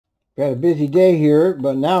Got a busy day here,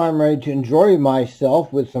 but now I'm ready to enjoy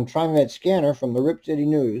myself with some TRIMET Scanner from the Rip City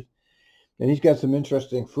News. And he's got some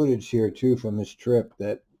interesting footage here, too, from this trip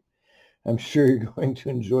that I'm sure you're going to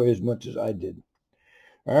enjoy as much as I did.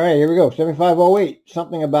 All right, here we go. 7508,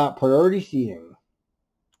 something about priority seating.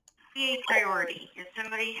 A priority. If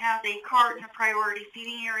somebody has a cart in a priority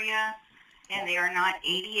seating area and they are not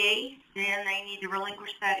ADA, then they need to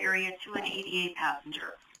relinquish that area to an ADA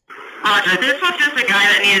passenger. Roger, this was just a guy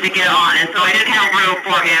that needed to get on, and so I didn't have room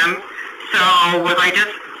for him. So am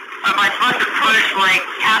I supposed to push like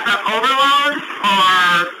pass-up overload,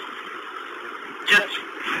 or just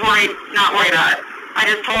not worry about it? I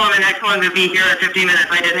just told him the next one would be here in 15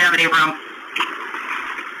 minutes. I didn't have any room.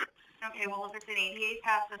 Okay, well if it's an ADA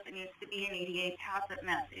pass-up, it needs to be an ADA pass-up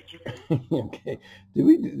message. Okay, did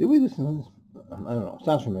we listen to this? I don't know.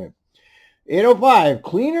 Sounds familiar. 805,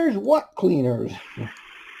 cleaners? What cleaners?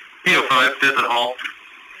 805, Fifth and Hall.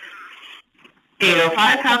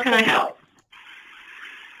 805, how can I help?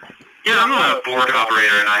 Yeah, I'm a board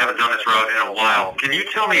operator and I haven't done this route in a while. Can you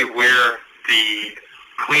tell me where the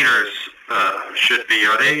cleaners should be?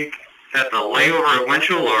 Are they at the layover at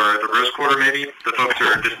Winchell or the Rose Quarter maybe? The folks who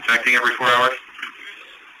are disinfecting every 4 hours?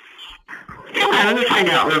 Yeah, let me find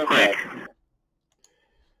out real quick.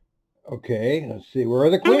 Okay, let's see. Where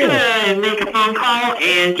are the I'm cleaners? going to make a phone call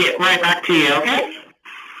and get right back to you, okay?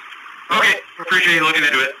 Okay, appreciate you looking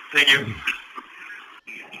into it. Thank you.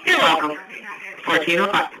 You're welcome.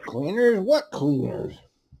 1405. Cleaners? What cleaners?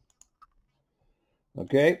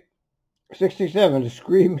 Okay. 67,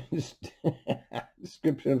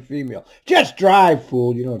 description of female. Just drive,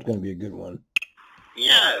 fool. You know it's going to be a good one.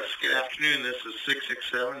 Yes, good afternoon. This is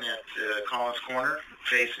 667 at Collins Corner,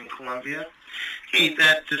 facing Columbia. Hey,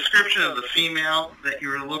 that description of the female that you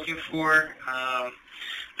were looking for,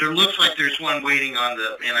 there looks like there's one waiting on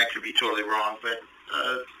the, and I could be totally wrong, but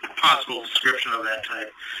possible description of that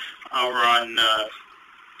type over on,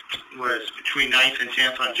 what is it, between 9th and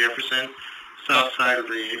 10th on Jefferson, south side of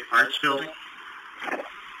the Arts Building.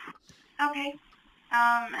 Okay.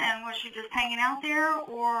 And was she just hanging out there,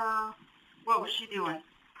 or what was she doing?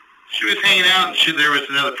 She was hanging out, and there was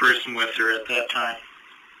another person with her at that time.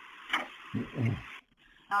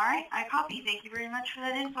 All right, I copy. Thank you very much for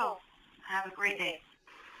that info. Have a great day.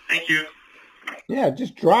 Thank you. Yeah,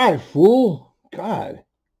 just drive, fool. God.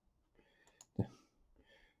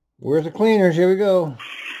 Where's the cleaners? Here we go.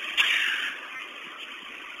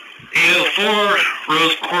 804,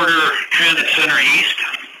 Rose Quarter Transit Center East.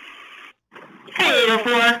 Hey,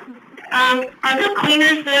 804. Are there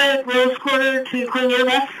cleaners at Rose Quarter to clean your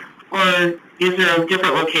bus? Or is there a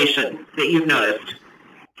different location that you've noticed?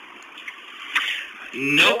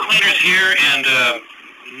 No cleaners here, and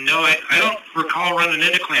no, I don't recall running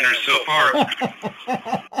into cleaners so far.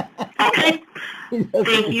 Okay.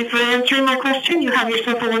 Thank you for answering my question. You have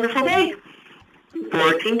yourself a wonderful day.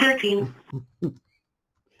 1413.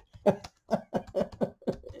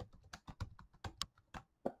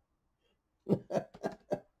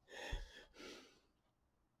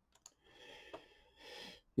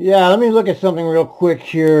 Yeah, let me look at something real quick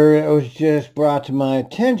here. It was just brought to my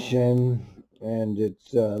attention, and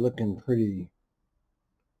it's looking pretty.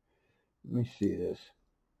 Let me see this.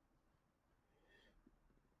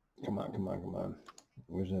 Come on, come on, come on.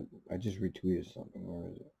 Where's it? I just retweeted something. Where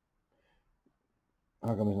is it?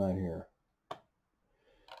 How come it's not here?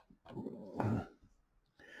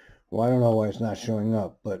 Well, I don't know why it's not showing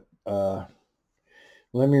up, but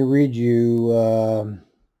let me read you.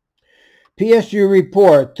 PSU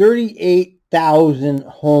report, 38,000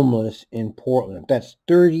 homeless in Portland. That's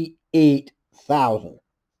 38,000.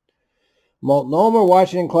 Multnomah,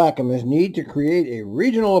 Washington, Clackamas need to create a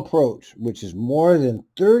regional approach, which is more than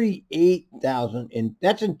 38,000.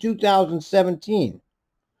 That's in 2017.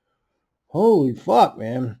 Holy fuck,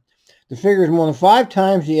 man. The figure is more than 5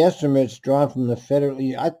 times the estimates drawn from the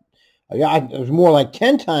federally. It was more like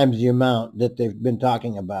 10 times the amount that they've been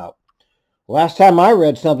talking about. Last time I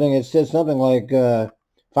read something, it said something like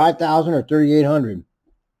 5,000 or 3,800.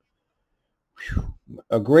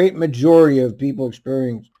 A great majority of people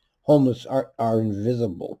experiencing homeless are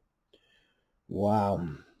invisible. Wow.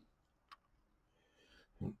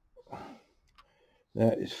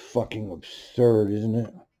 That is fucking absurd, isn't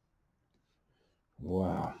it?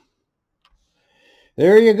 Wow.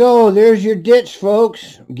 There you go. There's your ditch,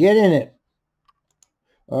 folks. Get in it.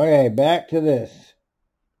 Okay, back to this.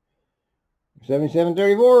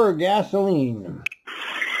 7734, gasoline.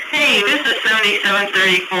 Hey, this is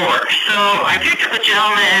 7734. So I picked up a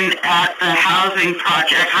gentleman at the housing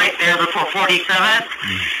project right there before 47th.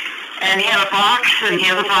 and he had a box, and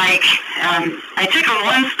he was like, I took him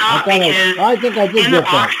one stop because I think I did in the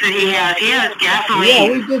get box that. that he has gasoline.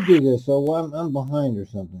 Yeah, we did do this, so I'm behind or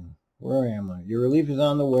something. Where am I? Your relief is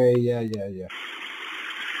on the way. Yeah.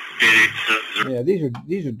 Yeah,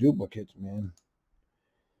 these are duplicates, man.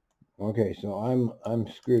 Okay, so I'm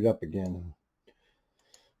screwed up again.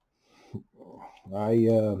 I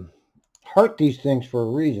heart these things for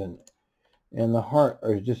a reason, and the heart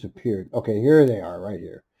has disappeared. Okay, here they are, right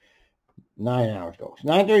here. 9 hours ago.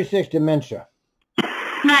 9:36 Dementia. 9:36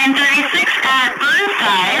 at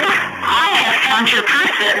Burnside. I have found your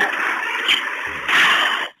person.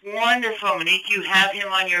 Wonderful, Monique. You have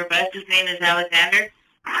him on your bus. His name is Alexander.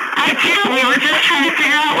 I do. We were just trying to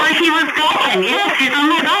figure out where he was going. Yes, he's on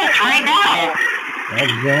my bus right now.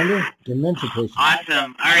 Alexander, dementia patient.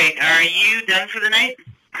 Awesome. All right. Are you done for the night?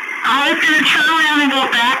 I was going to turn around and go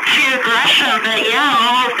back to Gresham, but yeah, I'm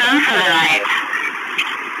almost done for the night.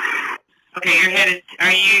 Okay, you're headed.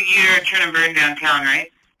 You're turn and burn downtown, right?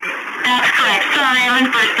 That's correct. Sorry, I'm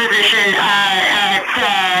in first position. Let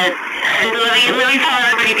me tell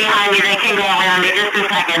everybody behind me they can go around me just a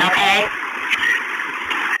second, okay?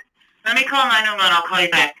 Let me call 911. I'll call you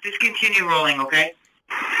back. Just continue rolling, okay?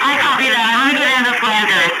 I copy that. I'm going to go down to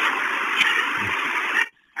Flanders.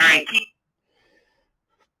 All right.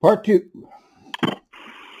 Part 2.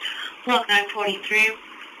 Look, 943.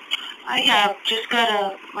 I have just got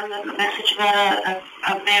a message about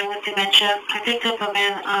a man with dementia. I picked up a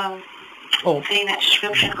man saying that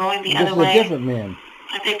description going the other way. This is a different man.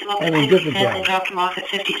 I picked him up at 65th and dropped him off at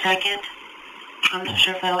 52nd. I'm not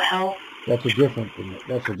sure if that'll help. That's a different.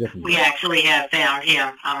 We actually have found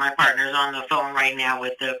him. My partner's on the phone right now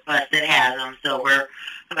with the bus that has him, so we're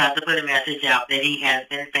about to put a message out that he has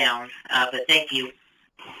been found. But thank you.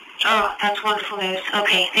 Oh, that's wonderful news.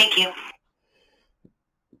 Okay, thank you.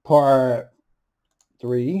 Part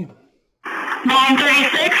 3.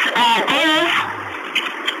 9:36 Davis.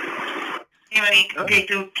 Hey, Monique. Okay,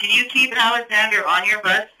 so can you keep Alexander on your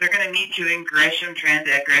bus? They're going to meet you in Gresham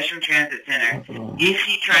Transit at Gresham Transit Center. If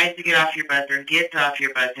he tries to get off your bus or gets off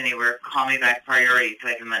your bus anywhere, call me back priority so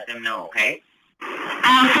I can let them know, okay?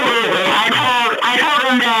 Absolutely. I told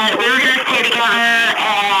them that we were going to stay together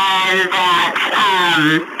and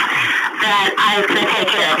that I was going to take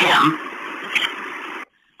care of him.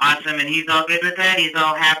 Awesome, and he's all good with that? He's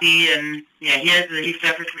all happy, and yeah, he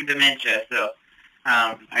suffers from dementia, so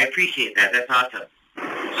I appreciate that. That's awesome.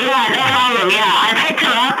 Yeah, no problem. Yeah, I picked him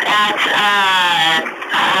up at,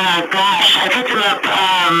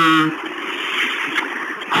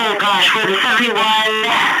 where the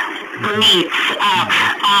 71 meets up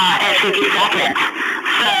at 52nd.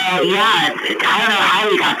 So, yeah, I don't know how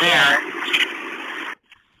he got there.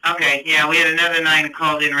 Okay, yeah, we had another 9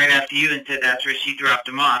 called in right after you and said that's where she dropped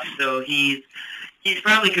him off. So he's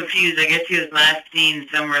probably confused. I guess he was last seen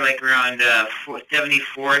somewhere like around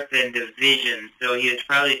 74th and Division. So he was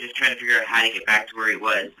probably just trying to figure out how to get back to where he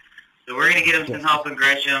was. So we're going to get him some help in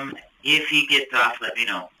Gresham. If he gets off, let me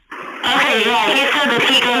know. Okay, yeah, he said that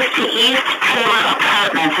he goes to East Taylor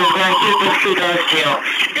Apartments is where he thinks he goes to.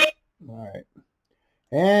 All right.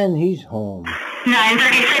 And he's home.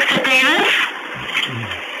 9:36 at Davis.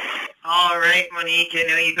 All right, Monique, I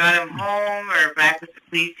know you got him home or back with the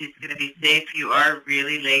police. He's going to be safe. You are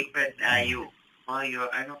really late, but I don't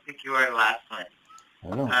think you are the last one.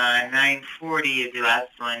 I know. 9:40 is the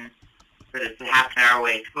last one, but it's a half an hour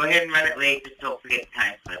away. So go ahead and run it late. Just don't forget the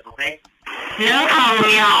time slip, okay? No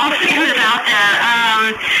problem. Yeah, I'll see who's out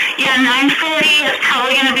there. 9:40 is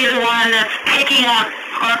probably going to be the one that's picked up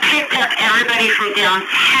everybody from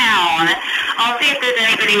downtown. I'll see if there's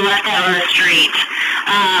anybody left out on the street.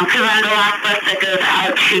 Because I'm the last bus that goes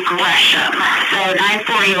out to Gresham. So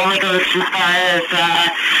 9:40 only goes as far as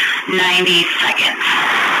 92nd.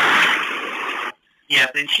 Yeah,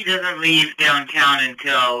 and she doesn't leave downtown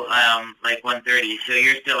until like 1:30, so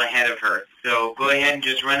you're still ahead of her. So go ahead and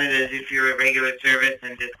just run it as if you're a regular service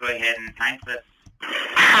and just go ahead and time slip.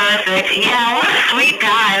 Perfect. Yeah, what a sweet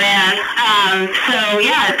guy, man. So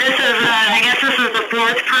yeah, this is, I guess this is the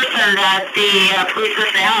 4th person that the police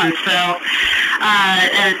have found. So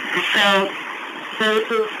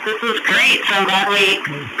this is great. So I'm glad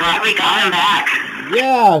we got him back.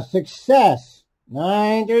 Yeah, success.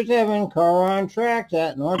 937 car on tracks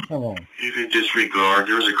at North Terminal. You can disregard,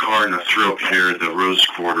 there was a car in the throat here, the Rose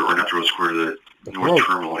Quarter, or not the Rose Quarter, the North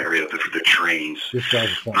Terminal area for the trains.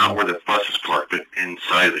 Not where the bus is parked, but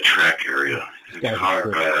inside of the track area. The car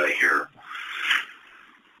got out of here.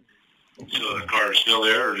 So the car is still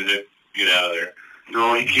there, or did it get out of there?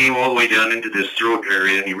 No, he came all the way down into this throat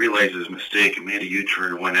area, and he realized his mistake and made a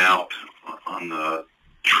U-turn and went out on the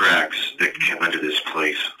tracks that come into this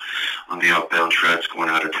place on the outbound tracks going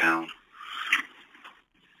out of town.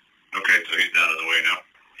 Okay, so he's out of the way now.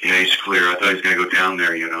 Yeah, he's clear. I thought he was going to go down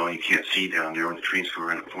there, you know. You can't see down there when the trains go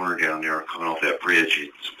around the corner down there, coming off that bridge.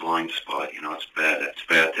 It's a blind spot, you know. It's bad. It's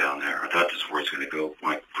bad down there. I thought this is where it's going to go.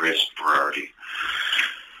 My first priority.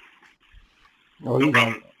 Oh, No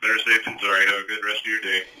problem. Better safe than sorry. Have a good rest of your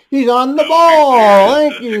day. he's on the ball.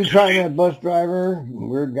 Thank you, TRIMET bus driver.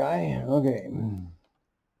 Weird guy. Okay.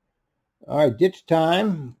 All right, ditch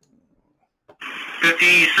time.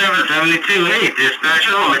 5772, hey,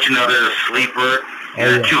 dispatcher, I'll let you know there's a sleeper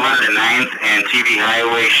in the 209th and TV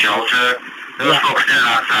Highway shelter. Those folks sitting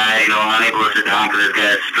outside, you know, unable to sit down because this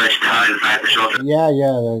guy's stretched out inside the shelter. Yeah,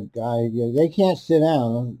 the guy, they can't sit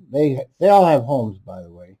down. They all have homes, by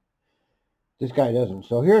the way. This guy doesn't.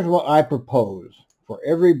 So here's what I propose for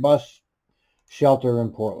every bus shelter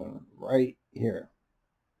in Portland, right here.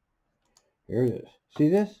 Here it is. See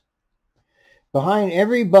this? Behind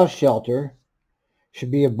every bus shelter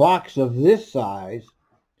should be a box of this size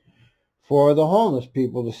for the homeless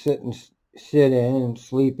people to sit in and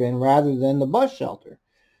sleep in rather than the bus shelter.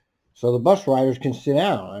 So the bus riders can sit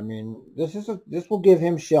down. I mean, this will give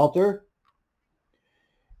him shelter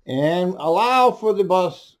and allow for the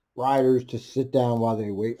bus riders to sit down while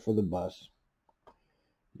they wait for the bus.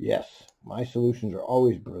 Yes, my solutions are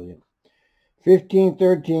always brilliant.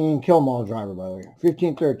 1513, kill 'em all driver, by the way.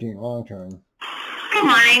 1513, wrong turn. Good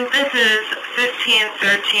morning, this is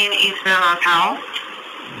 1513 eastbound on Powell.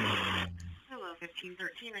 Hello,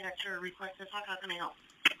 1513. I got your request to talk. How can I help?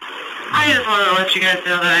 I just wanted to let you guys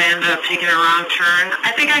know that I ended up taking a wrong turn.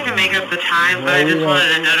 I think I can make up the time, but I just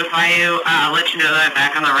wanted to notify you, let you know that I'm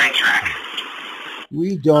back on the right track.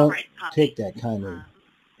 We don't take that kind of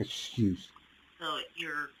excuse. So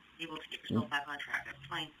you're able to get yourself back on track. That's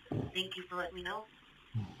fine. Thank you for letting me know.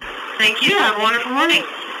 Thank you. Have a wonderful morning.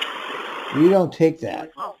 We don't take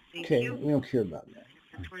that. Well, thank Okay, you. we don't care about that.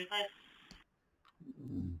 10:25.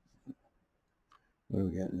 What do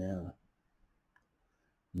we got now?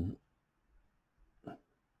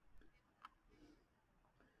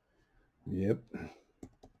 Yep.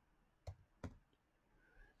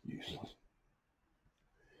 Useless.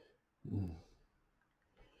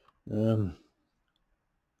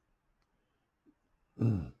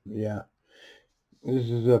 Yeah. This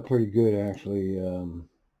is pretty good, actually.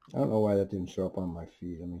 I don't know why that didn't show up on my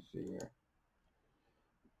feed. Let me see here.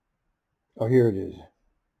 Oh, here it is.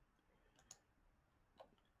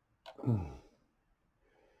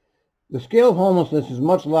 The scale of homelessness is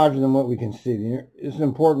much larger than what we can see. This is an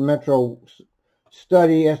important metro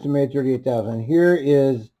study, estimated 38,000. Here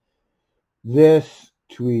is this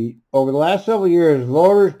tweet. Over the last several years,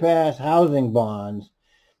 voters passed housing bonds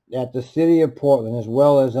at the city of Portland as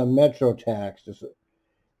well as a metro tax,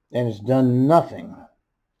 and it's done nothing.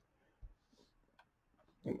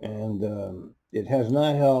 And it has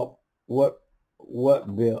not helped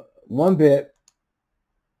one bit.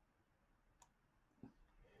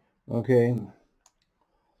 Okay,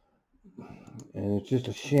 and it's just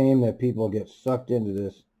a shame that people get sucked into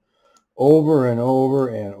this over and over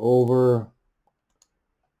and over.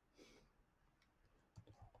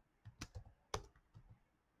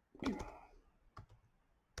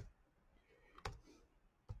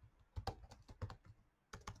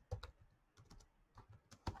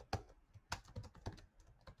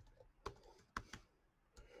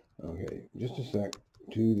 Okay, just a sec.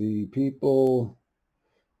 To the people.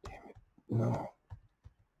 No.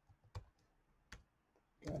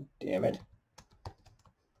 God damn it.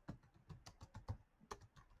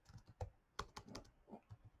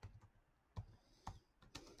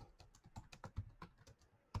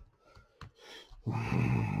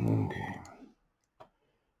 Okay.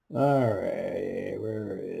 All right.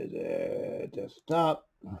 Where is it? Desktop.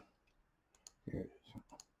 Here it is.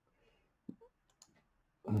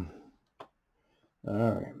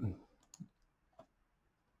 All right.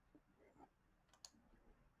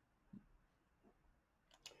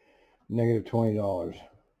 Negative $20.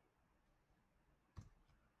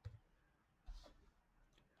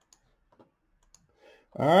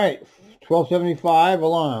 All right, 1275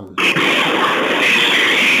 alarm.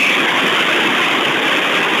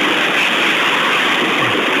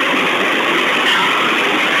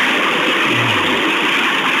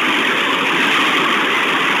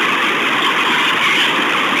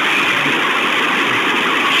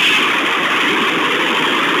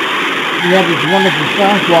 We have this wonderful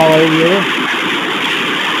sound quality here.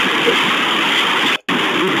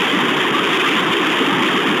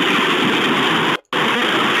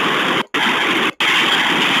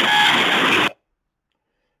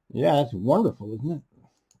 Yeah, that's wonderful, isn't it?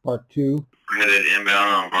 Part 2. Headed inbound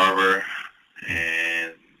on Barber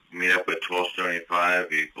and meet up with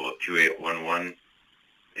 1275 equal 2811.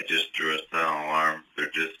 It just threw a silent alarm. They're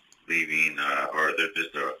just leaving, or they're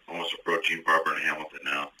just almost approaching Barber and Hamilton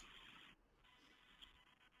now.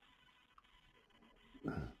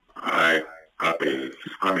 Alright, copy.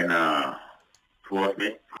 Coming towards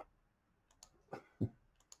me. I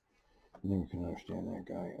think you can understand that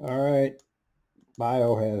guy. Alright.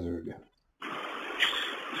 Biohazard.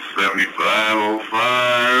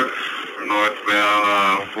 7505,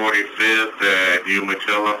 northbound 45th at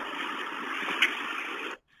Umatilla.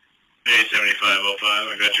 Hey, 7505,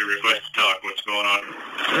 I got your request to talk. What's going on?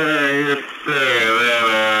 Yes, sir.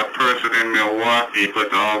 That person in Milwaukee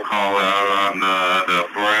put the all-call out on the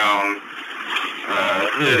brown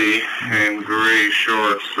hoodie and gray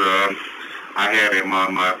shorts. I had him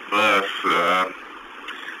on my bus.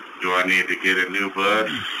 Do I need to get a new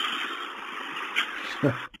bus?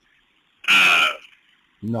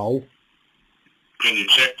 No. Can you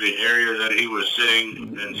check the area that he was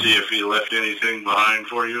sitting and see if he left anything behind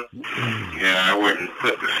for you? Yeah, I wouldn't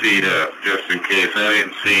put the seat up just in case. I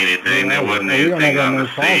didn't see anything. There wasn't anything on the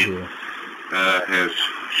seat. His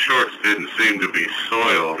shorts didn't seem to be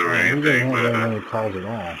soiled or anything, but any calls at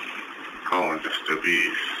all. calling just to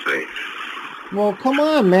be safe. Well, come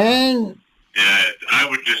on, man. Yeah, I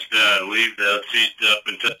would just leave the seat up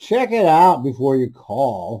until... Check it out before you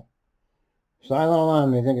call. Silent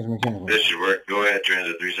alarm, I think it's mechanical. This should work. Go ahead,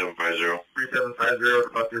 transit 3750.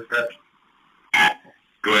 3750, bus dispatch.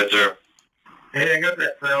 Go ahead, sir. Hey, I got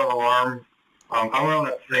that silent alarm. I went on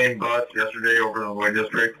that same bus yesterday over in the Lloyd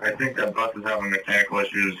District. I think that bus is having mechanical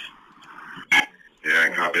issues. Yeah, I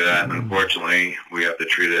copy that. Unfortunately, we have to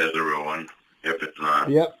treat it as a real one if it's not.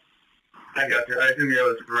 Yep. I got you. I assume you have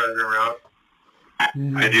a supervisor route.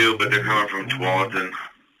 I do, but they're coming from Tualatin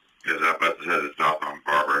because that bus has a stop on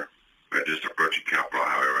Barber. We're just approaching Capitol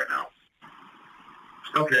Highway right now.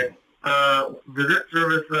 Okay. Does it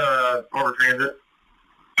service Barber Transit?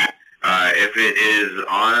 If it is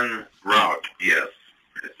on route, yes,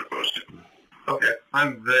 it's supposed to. Okay.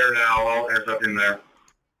 I'm there now. I'll intercept in there.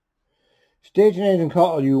 Station agent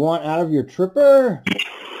call. You want out of your tripper?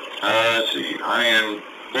 Let's see. I am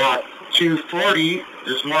block 240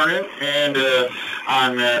 this morning, and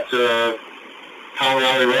I'm at Holly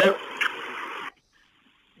Valley Road.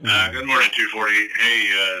 Good morning, 240.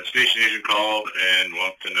 Hey, station agent called and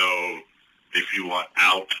wants to know if you want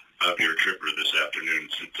out of your tripper this afternoon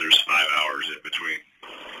since there's 5 hours in between.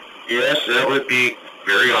 Yes, that would be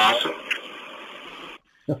very awesome.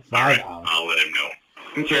 5 hours. I'll let him know.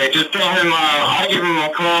 Okay, just tell him I'll give him a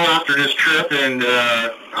call after this trip, and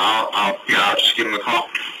I'll just give him a call. All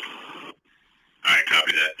right,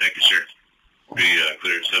 copy that. Thank you, sir. Be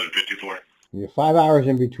cleared 754. You're 5 hours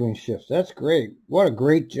in between shifts. That's great. What a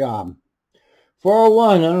great job.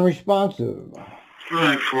 401, unresponsive.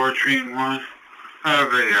 Flight 431. I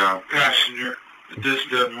have a passenger that just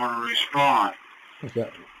doesn't want to respond. What's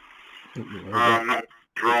that? Nothing's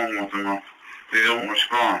wrong with them. They don't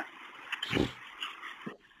respond.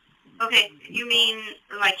 Okay, you mean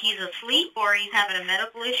like he's asleep or he's having a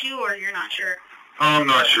medical issue or you're not sure? I'm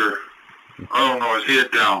not sure. I don't know. His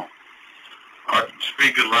head down. I can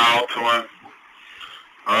speak it loud to him.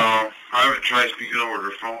 I haven't tried speaking over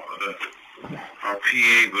the phone, our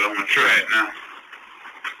PA, but I'm going to try it now.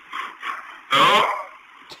 Hello?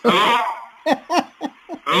 Hello?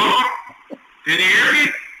 Hello? Can you hear me?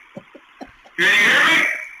 Can you hear me?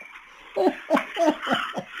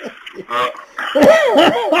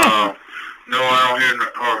 No, I don't hear,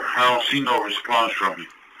 or I don't see no response from you.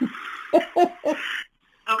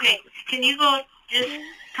 Okay, can you go just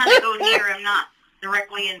kind of go near him, not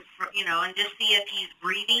directly in front, and just see if he's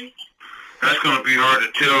breathing? That's going to be hard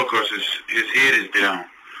to tell because his head is down.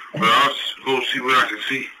 But I'll go see what I can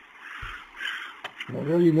see. Well,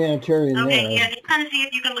 real humanitarian Okay, there. yeah, just kind of see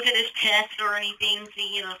if you can look at his chest or anything,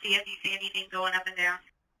 see if you see anything going up and down.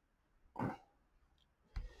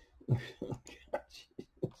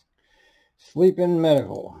 Sleeping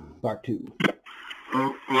medical, part 2.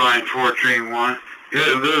 Line 431. Yeah,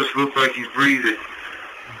 it does look like he's breathing.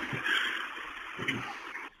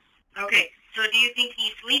 Okay, so do you think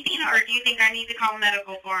he's sleeping or do you think I need to call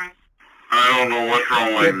medical for him? I don't know what's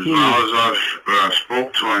wrong with him. As long as I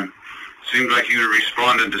spoke to him, seems like he was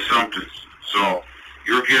responding to something. So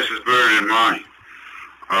your guess is better than mine.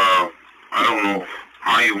 I don't know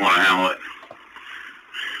how you want to handle it.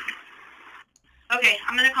 Okay,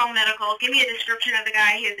 I'm going to call medical. Give me a description of the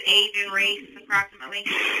guy, his age and race, approximately.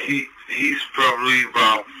 He's probably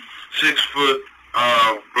about 6 foot,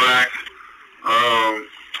 black,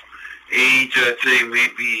 age, I'd say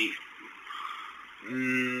maybe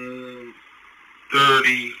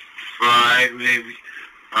 35 maybe.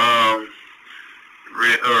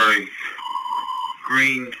 Red or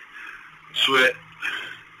green sweat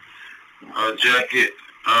jacket.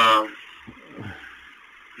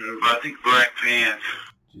 I think black pants.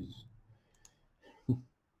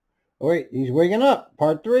 Oh, wait, he's waking up.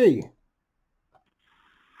 Part 3.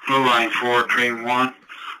 Line 4, train 1.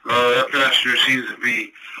 That passenger seems to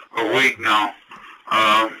be awake now.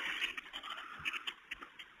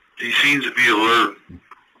 He seems to be alert.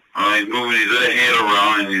 He's moving his head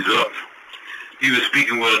around and he's up. He was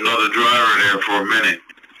speaking with another driver there for a minute.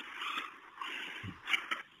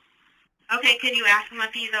 Okay, can you ask him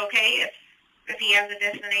if he's okay, if he has a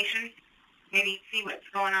destination? Maybe see what's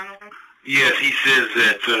going on with him? Yes, he says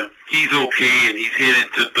that he's okay and he's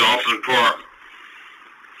headed to Dawson Park.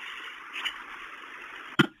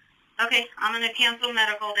 Okay, I'm going to cancel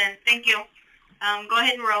medical then. Thank you. Go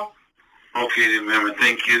ahead and roll. Okay then, ma'am.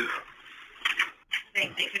 Thank you.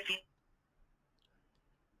 Thanks, 8:15.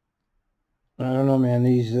 I don't know, man.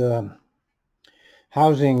 These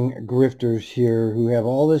housing grifters here who have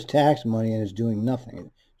all this tax money and is doing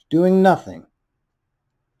nothing. It's doing nothing.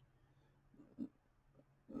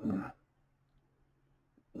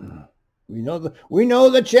 We know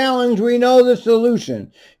the challenge. We know the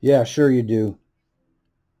solution. Yeah, sure you do.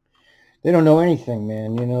 They don't know anything,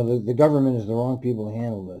 man. You know, the government is the wrong people to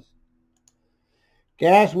handle this.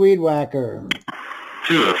 Gas weed whacker.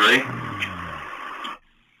 203.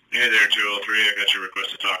 Hey there, 203. I got your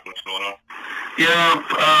request to talk. What's going on? Yeah,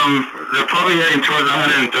 they're probably heading towards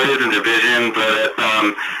 130th and Division, but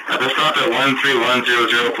at the stop at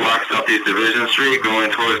 13100 block Southeast Division Street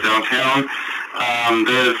going towards downtown,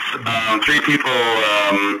 there's 3 people,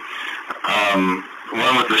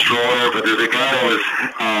 one with the stroller, but there's a guy that was,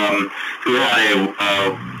 who had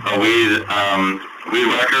a weed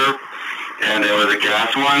whacker, and there was a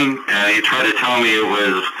gas one, and he tried to tell me it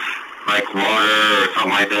was like water or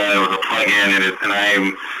something like that. It was a plug-in, and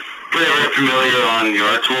I'm very familiar on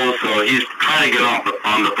yard tools, so he's trying to get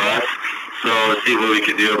on the bus. So let's see what we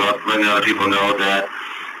can do about letting other people know that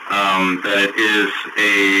that it is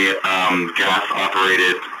a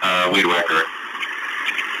gas-operated weed whacker.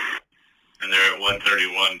 And they're at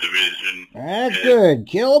 131 Division. That's good.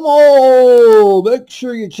 Kill them all. Make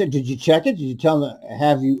sure you check. Did you check it? Did you tell them to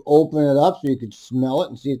have you open it up so you could smell it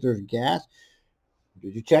and see if there's gas?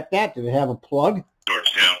 Did you check that? Did it have a plug?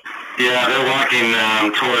 Georgetown. Yeah, they're walking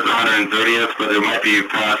towards 130th, but it might be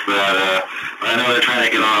past that. I know they're trying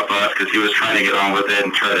to get on a bus because he was trying to get on with it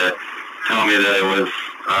and try to tell me that it was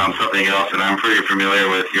something else, and I'm pretty familiar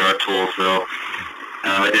with yard tools, so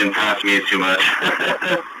it didn't pass me too much.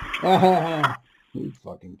 Who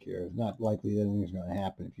fucking cares? Not likely that anything's going to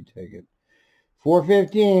happen if you take it.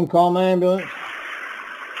 415, call my ambulance.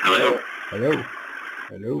 Hello? Hello?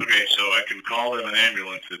 Hello? Okay, so I can call them an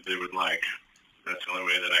ambulance if they would like. That's the only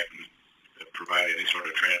way that I can provide any sort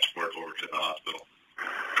of transport over to the hospital.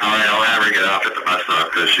 All right, I'll have her get off at the bus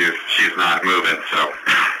stop because she's not moving, so.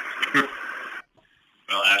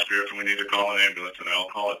 Well, ask her if we need to call an ambulance, and I'll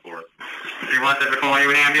call it for her. Do you want them to call you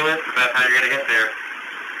an ambulance? If that's how you're going to get there.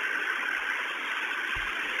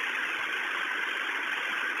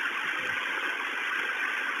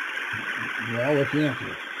 Well, what's the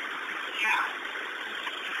answer?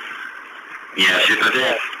 Yeah, she said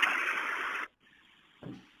yes.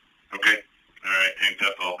 Okay. All right, hanged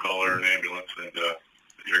up. I'll call her an ambulance, and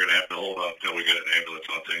you're going to have to hold on until we get an ambulance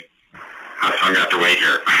on scene. So I'm going to have to wait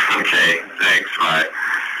here. Okay, thanks. Bye.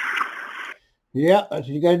 Yeah, that's what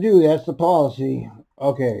you got to do. That's the policy.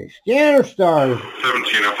 Okay, scanner stars.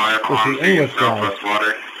 1705 on the English Southwest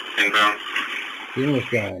Water, inbound. The English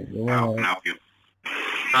guy. The How one can I help you?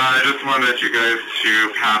 I just wanted you guys to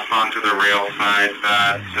pass on to the rail side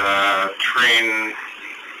that train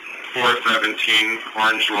 417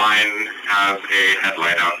 Orange Line has a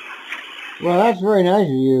headlight out. Well, that's very nice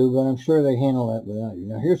of you, but I'm sure they handle that without you.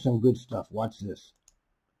 Now, here's some good stuff. Watch this.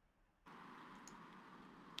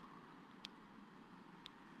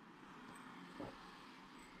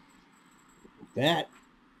 That.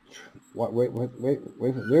 What? Wait.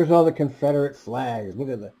 There's all the Confederate flags. Look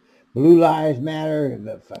at the Blue Lives Matter,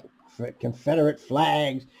 the Confederate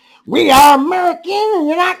flags. We are American, and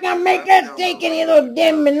you're not going to make us take any of those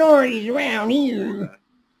damn minorities around here.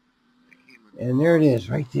 And there it is,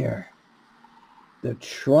 right there. The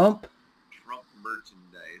Trump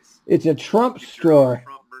merchandise. It's a Trump store.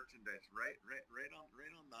 Trump merchandise, right on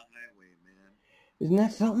the highway, man. Isn't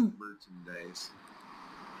that something? Merchandise.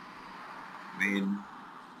 I mean,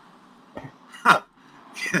 I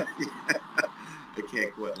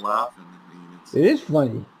can't quit laughing. I mean, It is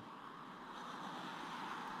funny.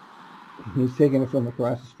 He's taking it from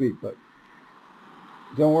across the street, but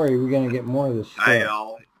don't worry, we're going to get more of this stuff.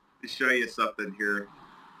 I'll show you something here.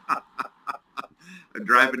 I'm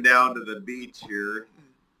driving down to the beach here.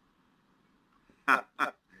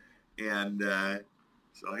 And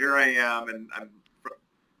so here I am, and I'm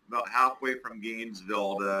about halfway from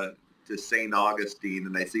Gainesville to St. Augustine,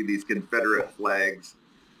 and I see these Confederate flags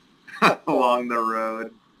along the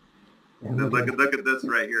road. And then look at this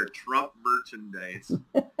right here, Trump merchandise.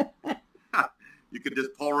 You could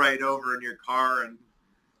just pull right over in your car and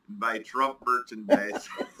buy Trump merchandise.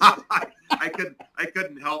 I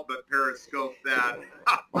couldn't help but periscope that.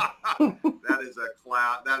 That is a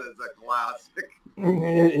classic.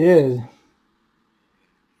 It is.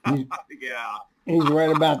 Yeah. He's right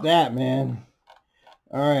about that, man.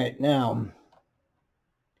 All right, now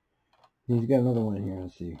he's got another one in here.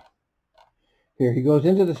 Let's see. Here he goes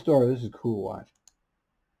into the store. This is a cool. Watch.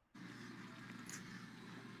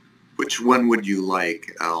 Which one would you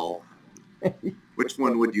like, Al? Which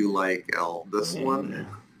one would you like, Al? This one?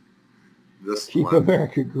 This Keep one?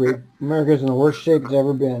 America great. America's in the worst shape it's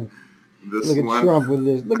ever been. This Look at one? Trump with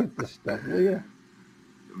this. Look at this stuff. Look at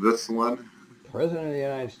This one? President of the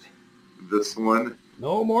United States. This one?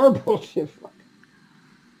 No more bullshit.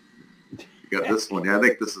 You got this one. Yeah, I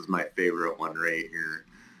think this is my favorite one right here.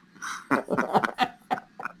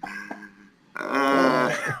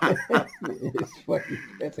 It's fucking,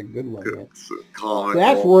 that's a good one, man. Comical.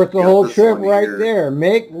 That's worth the whole This trip one right here. there.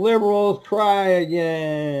 Make liberals cry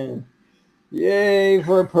again. Yay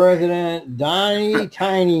for President Donnie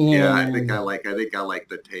Tiny Hand. Yeah, I think I like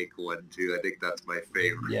the tank one too. I think that's my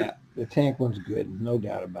favorite. Yeah, the tank one's good, no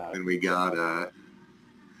doubt about it. And we got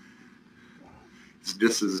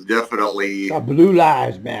this is definitely Blue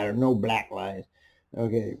lives matter, no black lives.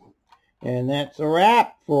 Okay, and that's a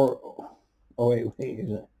wrap for. Oh wait,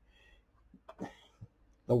 is it?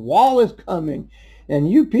 The wall is coming,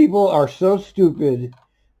 and you people are so stupid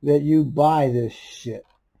that you buy this shit.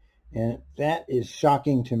 And that is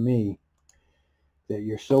shocking to me, that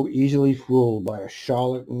you're so easily fooled by a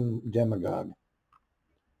charlatan demagogue.